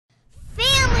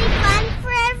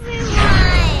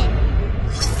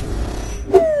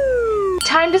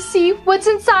time to see what's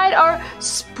inside our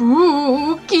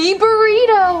spooky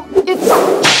burrito. It's...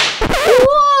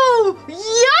 Whoa!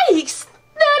 Yikes!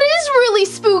 That is really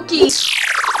spooky!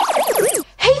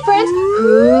 Hey friends,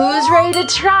 who's ready to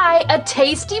try a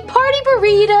tasty party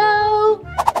burrito?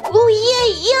 Oh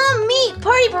yay, yummy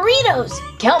party burritos!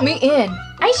 Count me in.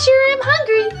 I sure am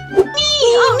hungry. Me!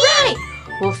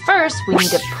 Well, first we need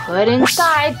to put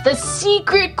inside the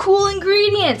secret cool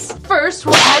ingredients. First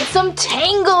we'll add some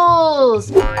tangles.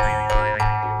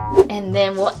 And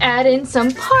then we'll add in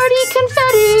some party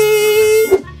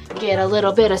confetti. Get a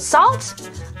little bit of salt,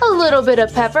 a little bit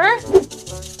of pepper,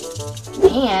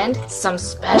 and some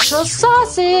special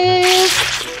sauces.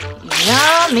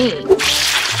 Yummy.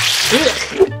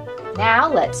 Ugh. Now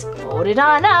let's fold it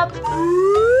on up.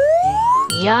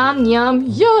 Yum, yum,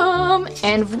 yum.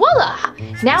 And voila!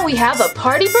 Now we have a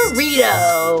party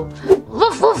burrito.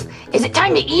 Woof, woof. Is it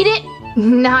time to eat it?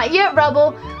 Not yet,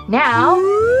 Rubble. Now,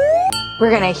 we're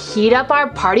gonna heat up our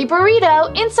party burrito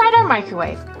inside our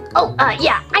microwave. Oh,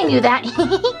 yeah, I knew that.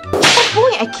 Oh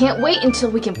boy, I can't wait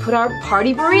until we can put our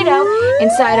party burrito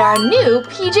inside our new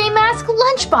PJ Masks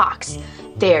lunchbox.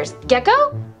 There's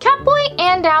Gecko, Catboy,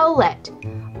 and Owlette.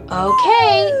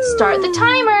 Okay, start the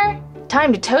timer.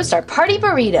 Time to toast our party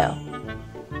burrito.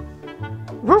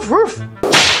 Roof, roof.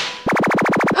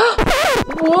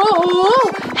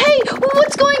 Whoa! Hey,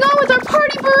 what's going on with our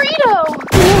party burrito?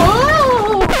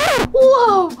 Whoa!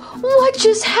 Whoa! What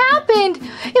just happened?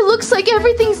 It looks like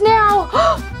everything's now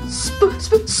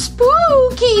spooky!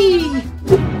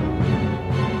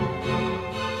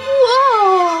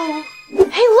 Whoa!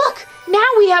 Hey, look! Now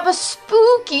we have a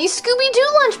spooky Scooby-Doo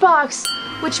lunchbox,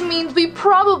 which means we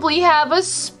probably have a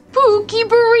spooky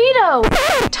burrito.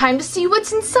 Time to see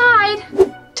what's inside.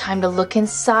 Time to look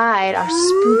inside our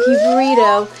spooky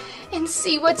burrito and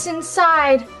see what's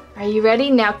inside. Are you ready?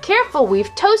 Now careful,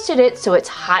 we've toasted it so it's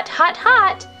hot, hot,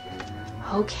 hot.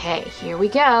 Okay, here we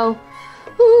go.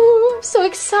 Ooh, I'm so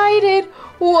excited.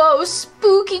 Whoa,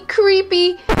 spooky,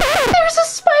 creepy. There's a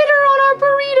spider on our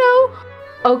burrito.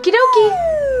 Okie dokie.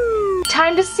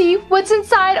 Time to see what's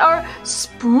inside our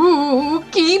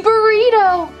spooky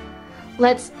burrito.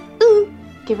 Let's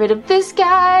get rid of this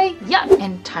guy. Yup,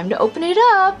 and time to open it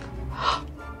up.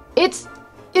 It's...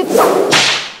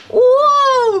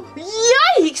 Whoa!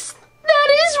 Yikes! That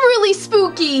is really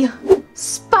spooky!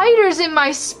 Spiders in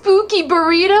my spooky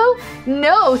burrito?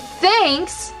 No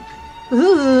thanks!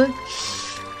 Ooh,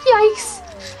 yikes!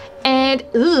 And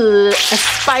a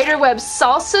spiderweb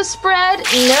salsa spread?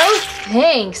 No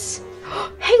thanks!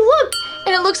 Hey look!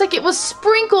 And it looks like it was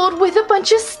sprinkled with a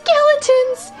bunch of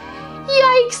skeletons!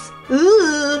 Yikes!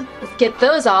 Ooh, let's get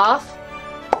those off.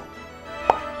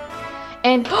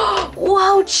 And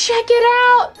whoa, check it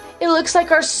out! It looks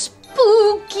like our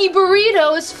spooky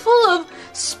burrito is full of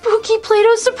spooky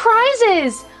Play-Doh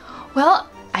surprises. Well,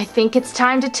 I think it's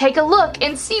time to take a look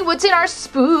and see what's in our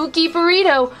spooky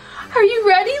burrito. Are you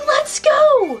ready? Let's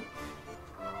go!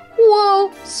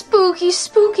 Whoa, spooky,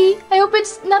 spooky. I hope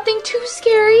it's nothing too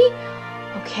scary.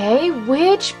 Okay,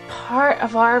 which part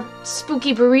of our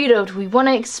spooky burrito do we want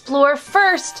to explore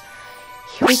first?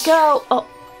 Here we go. Oh,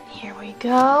 here we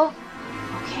go.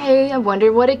 Okay, I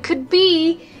wonder what it could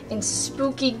be in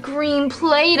spooky green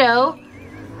Play-Doh.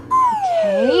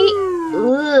 Okay.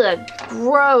 Ugh,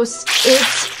 gross.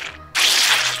 It's...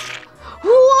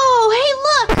 Whoa, hey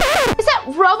look! Is that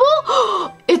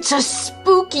Rubble? It's a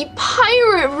spooky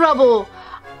pirate Rubble.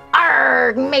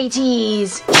 Arrgh,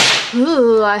 mateys.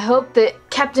 Ooh, I hope that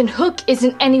Captain Hook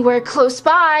isn't anywhere close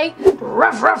by.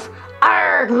 Ruff, ruff.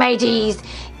 Arrgh, mateys.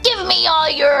 Give me all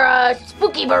your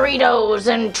spooky burritos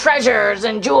and treasures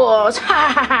and jewels.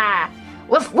 Ha ha ha.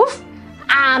 Woof, woof.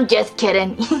 I'm just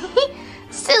kidding.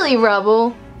 Silly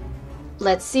Rubble.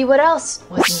 Let's see what else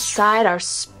was inside our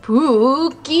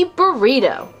spooky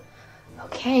burrito.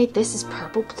 Okay, this is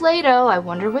purple Play-Doh. I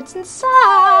wonder what's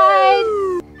inside.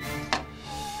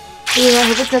 Ooh, I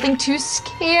hope it's nothing too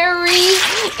scary.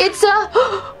 It's a...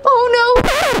 Oh no!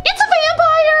 It's a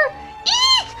vampire!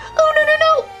 Eek! Oh no, no,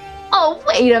 no! Oh,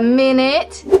 wait a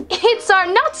minute. It's our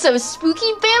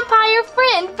not-so-spooky vampire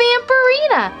friend,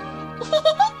 Vampirina.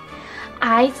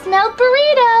 I smelled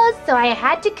burritos, so I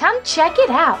had to come check it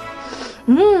out.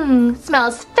 Mmm,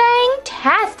 smells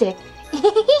fantastic.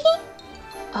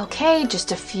 Okay,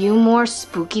 just a few more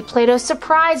spooky Play-Doh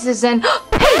surprises and...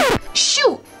 Hey!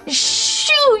 Shoo!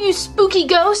 Shoo, you spooky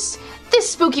ghosts! This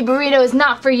spooky burrito is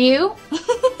not for you.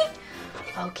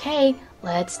 Okay,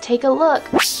 let's take a look.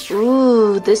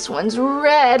 Ooh, this one's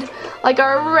red, like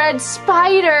our red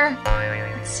spider.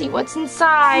 Let's see what's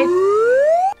inside.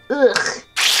 Ugh.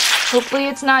 Hopefully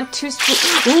it's not too spooky.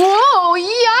 Whoa,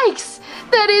 yikes!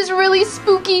 that is really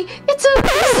spooky. It's a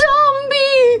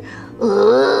zombie!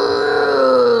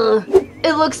 Ugh.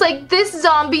 It looks like this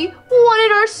zombie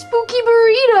wanted our spooky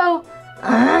burrito.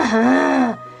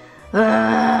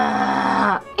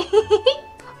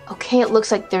 Okay, it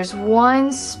looks like there's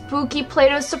one spooky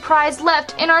Play-Doh surprise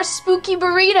left in our spooky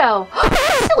burrito.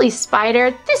 Silly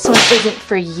spider, this one isn't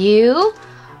for you.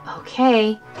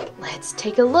 Okay, let's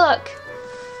take a look.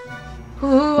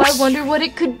 Ooh, I wonder what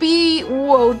it could be.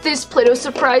 Whoa, this Play-Doh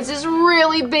surprise is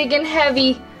really big and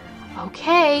heavy.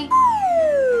 Okay.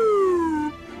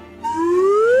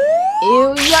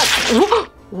 Ew, yuck.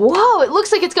 Whoa, it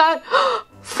looks like it's got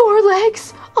 4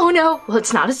 legs. Oh no, well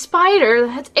it's not a spider.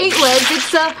 That's 8 legs.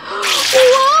 It's a...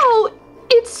 Whoa!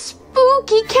 It's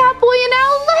Spooky Catboy and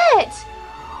Owlette!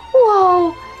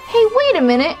 Whoa! Hey, wait a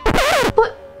minute.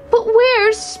 But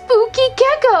where's Spooky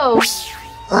Gecko?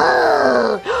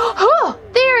 Oh,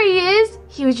 there he is.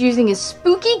 He was using his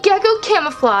Spooky Gecko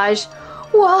camouflage.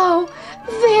 Whoa!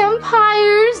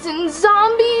 Vampires and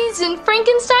zombies and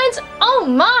Frankensteins. Oh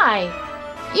my!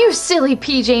 You silly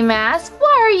PJ Masks.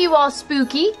 Why are you all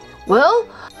spooky? Well,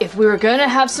 if we were gonna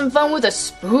have some fun with a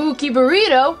spooky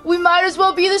burrito, we might as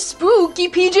well be the spooky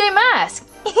PJ Masks.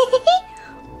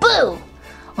 Boo!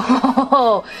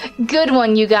 Oh, good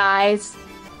one, you guys.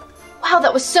 Wow,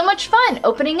 that was so much fun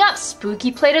opening up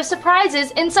spooky Play-Doh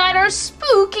surprises inside our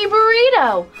spooky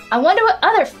burrito. I wonder what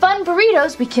other fun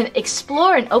burritos we can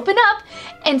explore and open up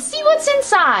and see what's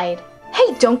inside.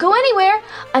 Hey, don't go anywhere.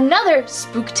 Another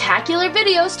spooktacular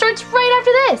video starts right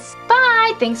after this.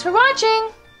 Bye, thanks for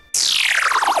watching.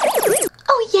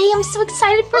 Oh yay, I'm so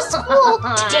excited for school.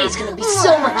 Today's gonna be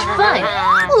so much fun.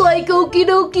 Like okie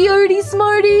dokie arty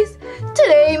smarties.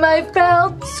 Today my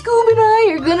pal Scoob and I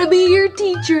are gonna be your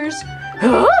teachers.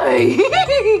 Hi!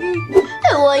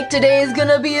 And like today is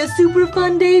gonna be a super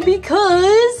fun day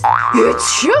because it's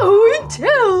show and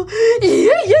tell. Yay,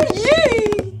 yay, yay!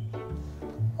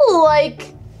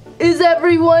 Like, is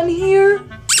everyone here?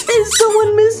 Is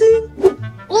someone missing?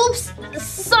 Oops,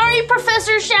 sorry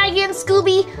Professor Shaggy and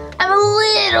Scooby. I'm a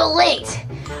little late.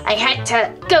 I had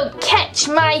to go catch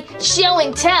my show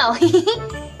and tell.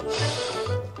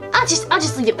 I'll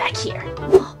just leave it back here.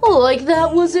 Like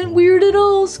that wasn't weird at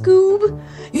all, Scoob.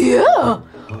 Yeah.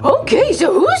 Okay,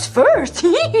 so who's first?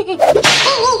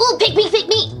 Ooh, pick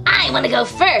me. I want to go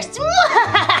first.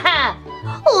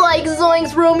 Like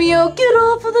zoinks, Romeo, get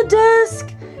off of the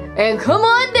desk. And come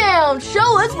on down,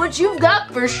 show us what you've got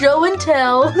for show and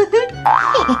tell. This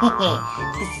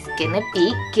is gonna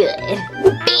be good.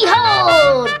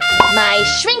 Behold, my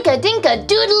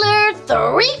Shrink-a-Dink-a-Doodler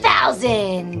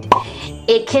 3000.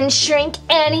 It can shrink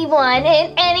anyone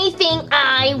and anything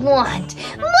I want.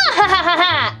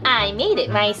 I made it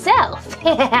myself.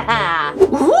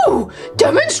 Ooh,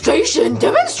 demonstration.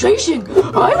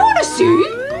 I want to see.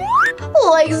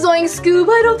 Like zoink, Scoob,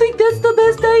 I don't think that's the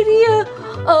best idea.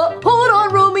 Hold on,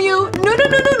 Romeo. No.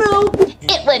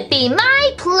 It would be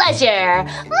my pleasure.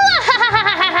 Whoa!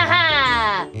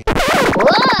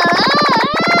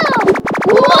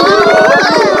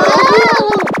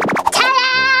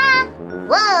 Ta-da!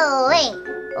 Whoa, wait.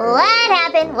 What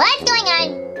happened? What's going on?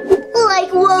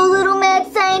 Like, whoa, little mad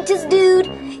scientist dude.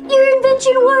 Your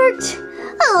invention worked.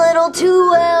 A little too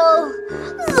well.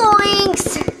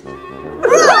 Zoinks!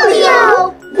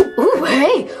 Romeo! Ooh,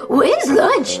 hey, when's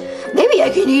lunch? Maybe I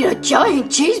can eat a giant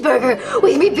cheeseburger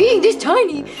with me being this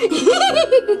tiny. Whoa,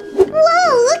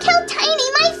 look how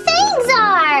tiny my fangs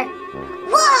are!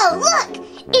 Whoa, look!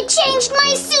 It changed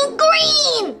my suit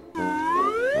green!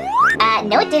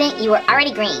 No it didn't. You were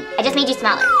already green. I just made you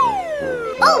smaller.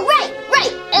 Oh, right!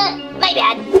 My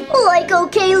bad. Like,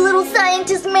 okay, little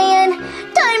scientist man.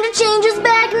 Time to change us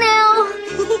back now.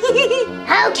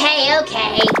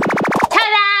 Okay.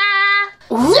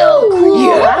 Ta-da! Ooh, So cool.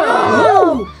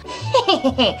 Yeah.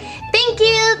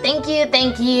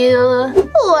 Thank you.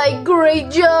 Like,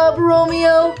 great job,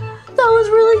 Romeo. That was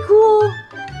really cool.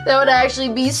 That would actually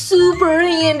be super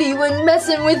handy when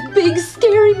messing with big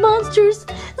scary monsters,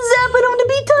 zapping them to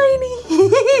be tiny.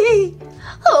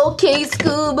 Okay,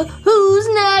 Scoob, who's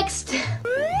next?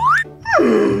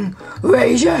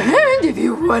 Raise your hand if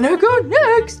you wanna go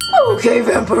next. Okay,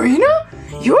 Vampirina,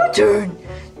 your turn.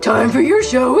 Time for your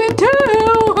show and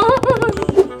tell.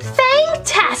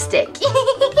 Fantastic.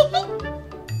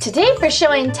 Today for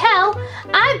show and tell,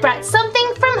 I brought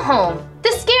something from home,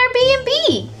 the Scare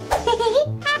B&B.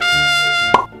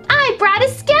 I brought a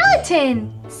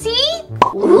skeleton. See?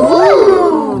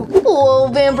 Ooh. Whoa,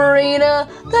 Vampirina,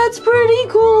 that's pretty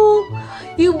cool.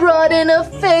 You brought in a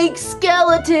fake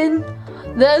skeleton.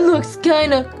 That looks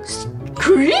kinda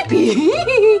creepy.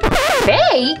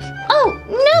 Fake? Oh,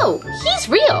 no, he's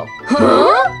real.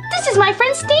 Huh? This is my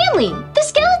friend Stanley, the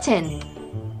skeleton.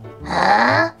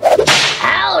 Huh?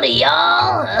 Howdy,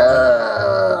 y'all.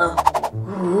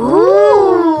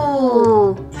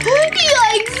 Ooh.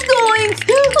 Yikes, goings.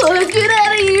 Let's get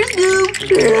out of here, Scoop.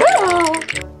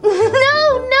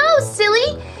 No,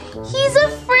 silly. He's a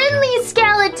friendly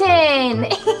skeleton.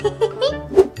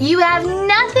 You have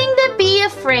nothing to be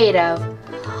afraid of.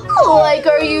 Like,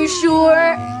 are you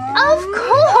sure? Of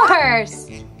course.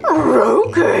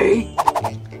 Okay.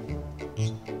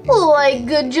 Like,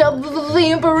 good job,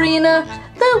 Vampirina.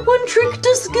 That one tricked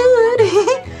us good.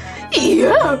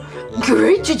 Yeah,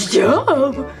 great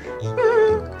job.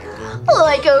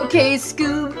 Like, okay,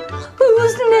 Scoob.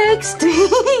 Who's next?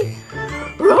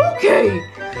 Okay,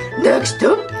 next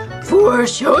up for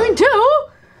show and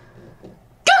tell,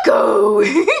 Gecko.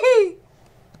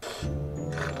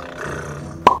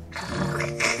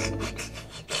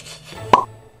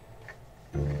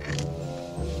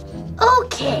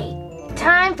 Okay,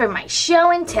 time for my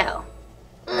show and tell.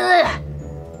 Ugh.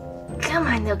 Come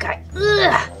on, little guy.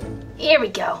 Ugh. Here we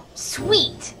go.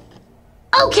 Sweet.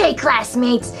 Okay,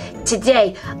 classmates.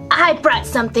 Today, I brought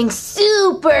something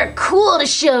super cool to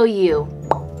show you.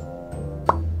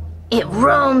 It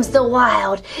roams the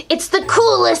wild. It's the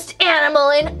coolest animal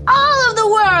in all of the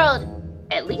world.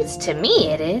 At least to me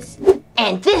it is.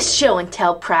 And this show and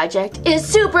tell project is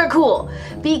super cool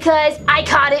because I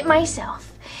caught it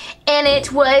myself. And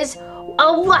it was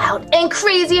a wild and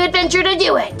crazy adventure to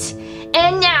do it.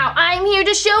 And now I'm here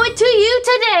to show it to you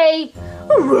today.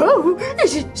 Whoa,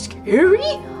 is it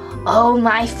scary? Oh,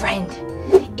 my friend,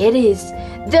 it is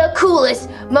the coolest,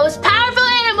 most powerful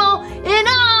animal in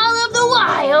all of the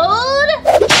wild.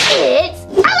 It's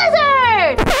a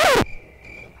lizard!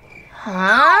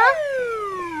 Huh?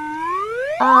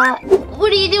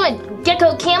 What are you doing?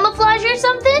 Gecko camouflage or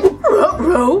something?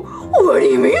 Ruh-roh? What do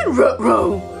you mean,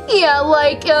 ruh-roh? Yeah,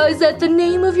 like, is that the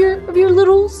name of your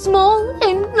little, small,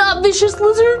 and not vicious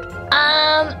lizard?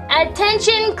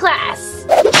 Attention class.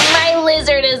 My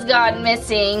lizard has gone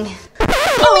missing.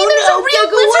 Oh, there's a real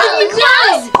lizard in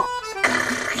class!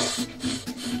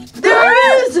 There it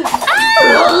is!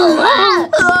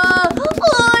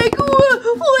 Like,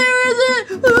 where is it?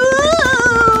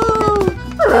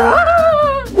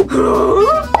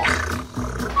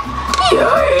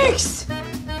 Yikes!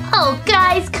 Oh,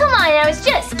 guys, come on, I was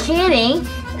just kidding.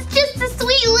 It's just a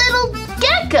sweet little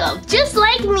gecko, just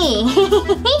like me.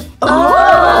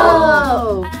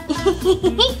 Oh!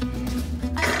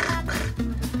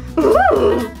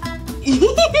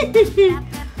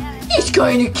 He's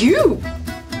kinda cute.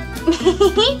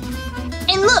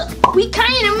 And look, we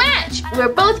kind of match. We're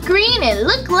both green and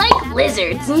look like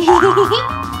lizards.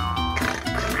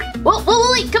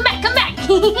 Whoa, wait, come back.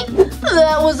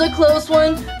 That was a close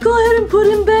one. Go ahead and put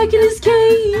him back in his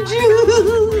cage.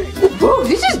 Whoa,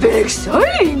 this has been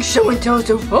exciting show and tell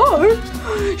so far.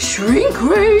 Shrink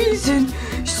rays and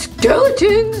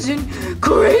skeletons and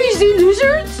crazy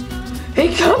lizards.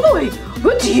 Hey, cowboy,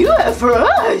 what do you have for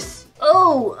us?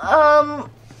 Oh,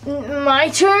 my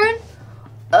turn?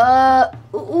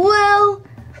 Well,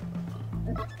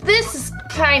 this is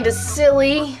kind of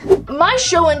silly. My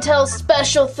show and tell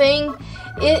special thing,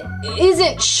 it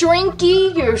isn't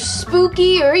shrinky or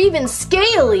spooky or even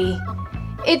scaly.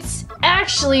 It's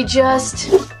actually just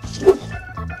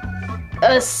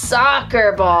a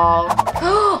soccer ball.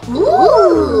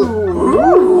 Ooh.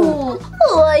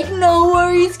 Like, no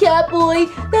worries, Catboy.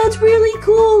 That's really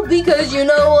cool because you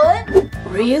know what?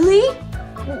 Really?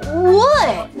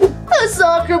 What? A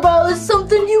soccer ball is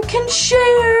something you can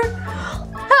share.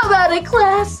 How about it,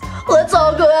 class? Let's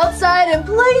all go outside and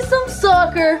play some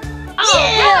soccer.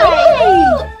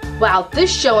 Yeah! Wow,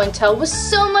 this show and tell was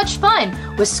so much fun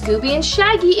with Scooby and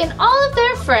Shaggy and all of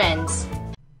their friends.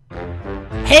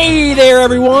 Hey there,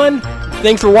 everyone!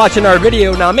 Thanks for watching our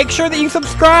video. Now make sure that you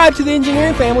subscribe to the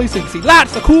Engineering Family so you can see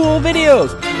lots of cool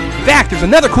videos. In fact, there's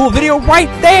another cool video right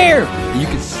there. You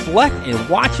can select and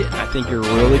watch it. I think you're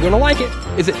really going to like it.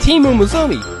 Is it Team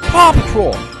Umizoomi, Paw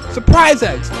Patrol, Surprise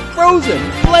Eggs, Frozen,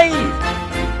 Blade,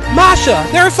 Masha?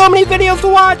 There are so many videos to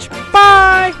watch.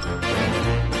 Bye!